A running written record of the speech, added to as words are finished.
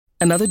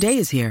Another day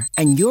is here,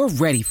 and you're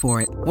ready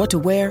for it. What to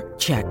wear?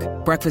 Check.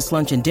 Breakfast,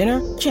 lunch, and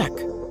dinner? Check.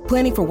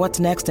 Planning for what's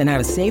next and how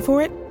to save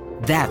for it?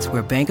 That's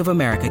where Bank of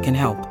America can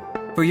help.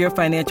 For your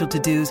financial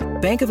to-dos,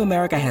 Bank of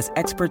America has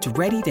experts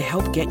ready to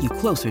help get you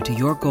closer to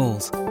your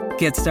goals.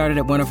 Get started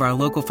at one of our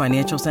local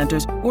financial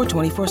centers or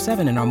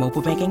 24/7 in our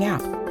mobile banking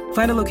app.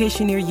 Find a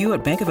location near you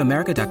at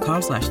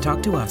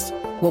bankofamerica.com/talktous.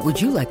 What would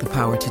you like the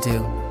power to do?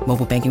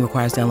 Mobile banking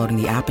requires downloading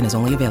the app and is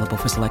only available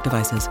for select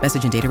devices.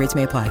 Message and data rates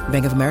may apply.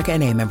 Bank of America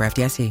N.A., member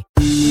FDIC.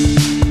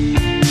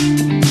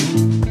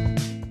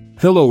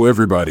 Hello,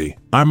 everybody.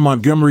 I'm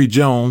Montgomery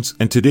Jones,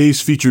 and today's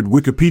featured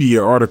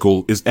Wikipedia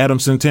article is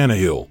Adamson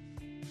Tannehill.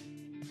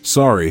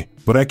 Sorry,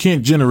 but I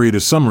can't generate a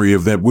summary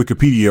of that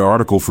Wikipedia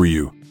article for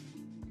you.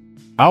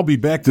 I'll be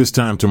back this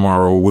time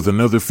tomorrow with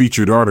another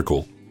featured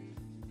article.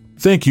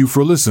 Thank you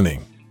for listening.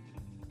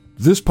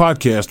 This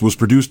podcast was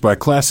produced by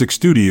Classic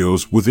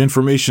Studios with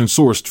information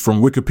sourced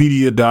from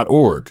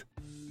wikipedia.org.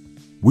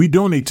 We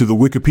donate to the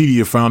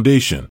Wikipedia Foundation.